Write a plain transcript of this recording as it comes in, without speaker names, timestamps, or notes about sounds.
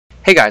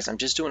Hey guys, I'm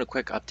just doing a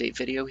quick update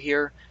video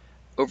here.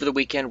 Over the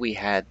weekend we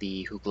had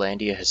the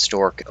Hooglandia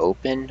Historic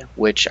Open,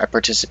 which I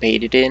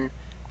participated in.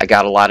 I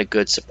got a lot of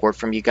good support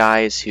from you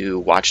guys who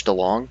watched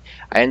along.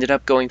 I ended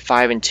up going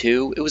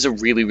 5-2. It was a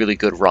really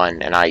good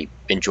run and I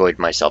enjoyed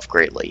myself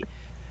greatly.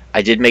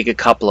 I did make a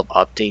couple of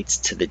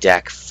updates to the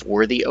deck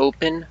for the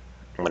Open.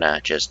 I'm going to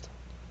just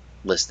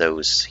list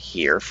those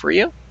here for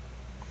you.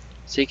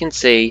 So you can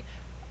see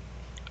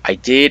I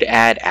did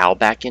add Al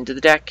back into the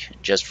deck,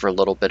 just for a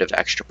little bit of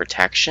extra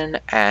protection,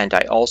 and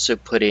I also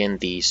put in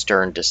the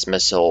Stern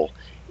Dismissal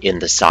in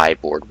the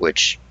sideboard,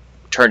 which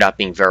turned out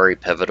being very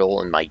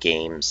pivotal in my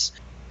games.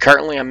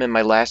 Currently, I'm in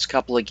my last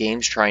couple of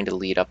games trying to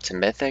lead up to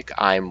Mythic.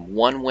 I'm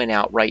one win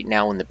out right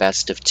now in the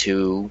best of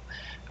two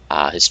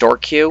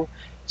Historic queue,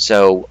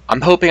 so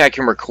I'm hoping I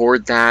can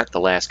record that, the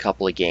last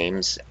couple of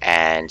games,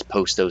 and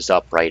post those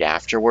up right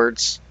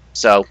afterwards.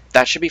 So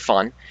that should be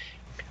fun.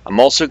 I'm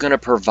also going to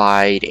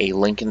provide a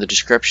link in the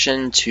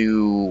description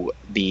to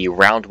the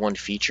round 1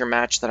 feature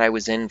match that I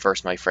was in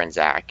versus my friend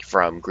Zach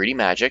from Greedy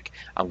Magic.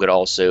 I'm going to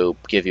also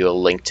give you a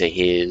link to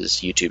his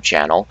YouTube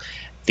channel.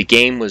 The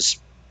game was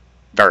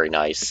very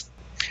nice.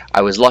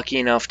 I was lucky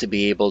enough to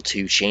be able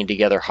to chain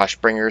together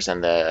Hushbringers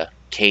and the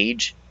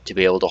Cage to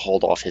be able to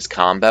hold off his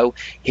combo.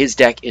 His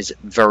deck is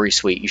very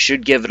sweet. You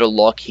should give it a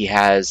look. He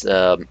has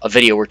a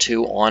video or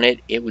two on it.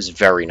 It was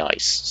very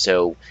nice.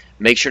 So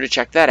make sure to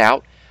check that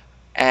out.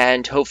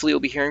 And hopefully you'll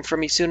be hearing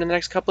from me soon in the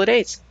next couple of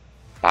days.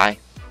 Bye.